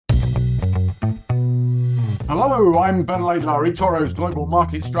Hello, I'm Ben Laidlaw, eToro's global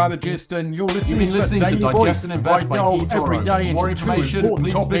market strategist, and you're listening to Digest and Invest by eToro. Every day into more information,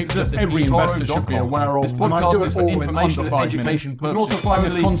 important topics that every investor should be aware of. This podcast is for information and education purposes. You can also find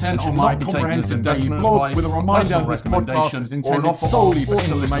this content on my comprehensive daily blog with a reminder that this podcast is intended solely for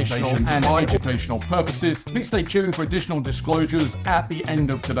informational and educational purposes. Please stay tuned for additional disclosures at the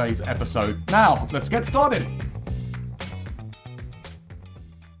end of today's episode. Now, let's get started.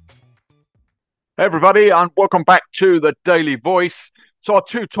 Hey everybody, and welcome back to the Daily Voice. So our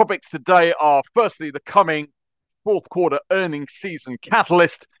two topics today are firstly the coming fourth quarter earnings season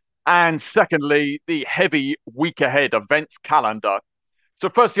catalyst, and secondly the heavy week ahead events calendar. So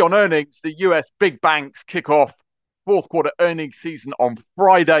firstly on earnings, the US big banks kick off fourth quarter earnings season on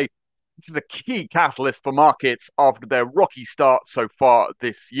Friday. This is a key catalyst for markets after their rocky start so far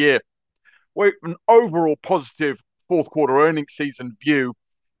this year. With an overall positive fourth quarter earnings season view,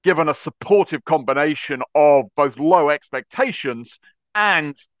 given a supportive combination of both low expectations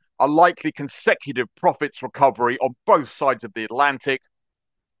and a likely consecutive profits recovery on both sides of the Atlantic.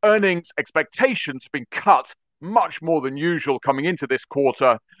 Earnings expectations have been cut much more than usual coming into this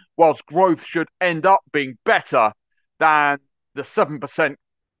quarter, whilst growth should end up being better than the 7%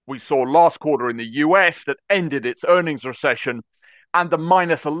 we saw last quarter in the US that ended its earnings recession, and the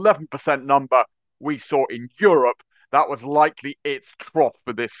minus 11% number we saw in Europe. That was likely its trough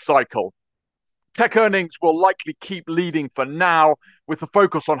for this cycle. Tech earnings will likely keep leading for now, with the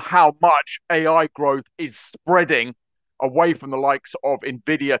focus on how much AI growth is spreading away from the likes of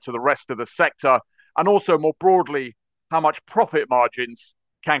Nvidia to the rest of the sector, and also more broadly, how much profit margins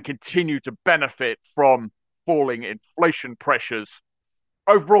can continue to benefit from falling inflation pressures.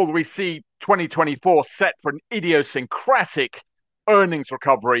 Overall, we see 2024 set for an idiosyncratic earnings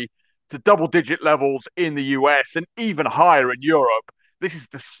recovery to double-digit levels in the US and even higher in Europe. This is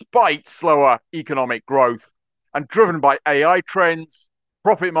despite slower economic growth and driven by AI trends,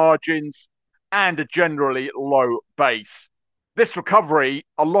 profit margins, and a generally low base. This recovery,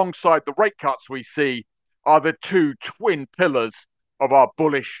 alongside the rate cuts we see, are the two twin pillars of our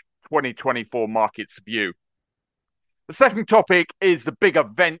bullish 2024 markets view. The second topic is the big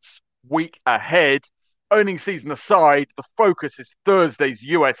events week ahead. Earnings season aside, the focus is Thursday's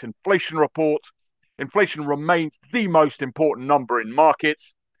US inflation report. Inflation remains the most important number in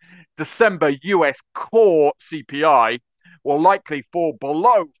markets. December US core CPI will likely fall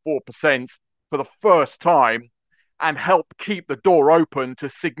below 4% for the first time and help keep the door open to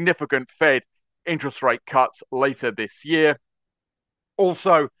significant Fed interest rate cuts later this year.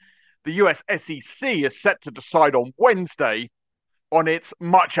 Also, the US SEC is set to decide on Wednesday on its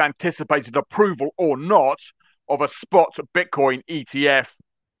much anticipated approval or not of a spot Bitcoin ETF.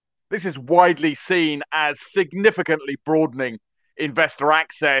 This is widely seen as significantly broadening investor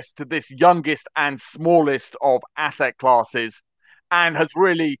access to this youngest and smallest of asset classes, and has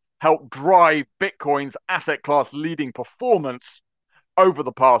really helped drive Bitcoin's asset class leading performance over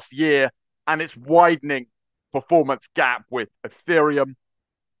the past year and its widening performance gap with Ethereum.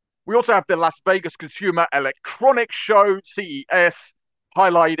 We also have the Las Vegas Consumer Electronics Show, CES,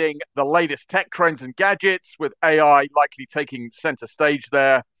 highlighting the latest tech trends and gadgets, with AI likely taking center stage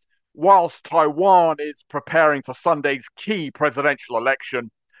there, whilst Taiwan is preparing for Sunday's key presidential election,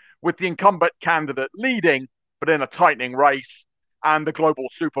 with the incumbent candidate leading, but in a tightening race, and the global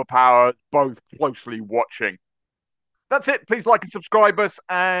superpowers both closely watching. That's it. Please like and subscribe us,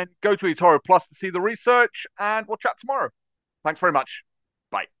 and go to eToro Plus to see the research, and we'll chat tomorrow. Thanks very much.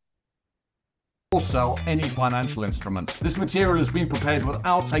 Bye. Or sell any financial instruments. This material has been prepared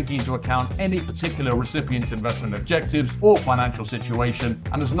without taking into account any particular recipient's investment objectives or financial situation,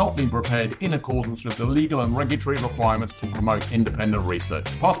 and has not been prepared in accordance with the legal and regulatory requirements to promote independent research.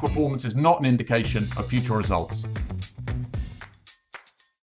 Past performance is not an indication of future results.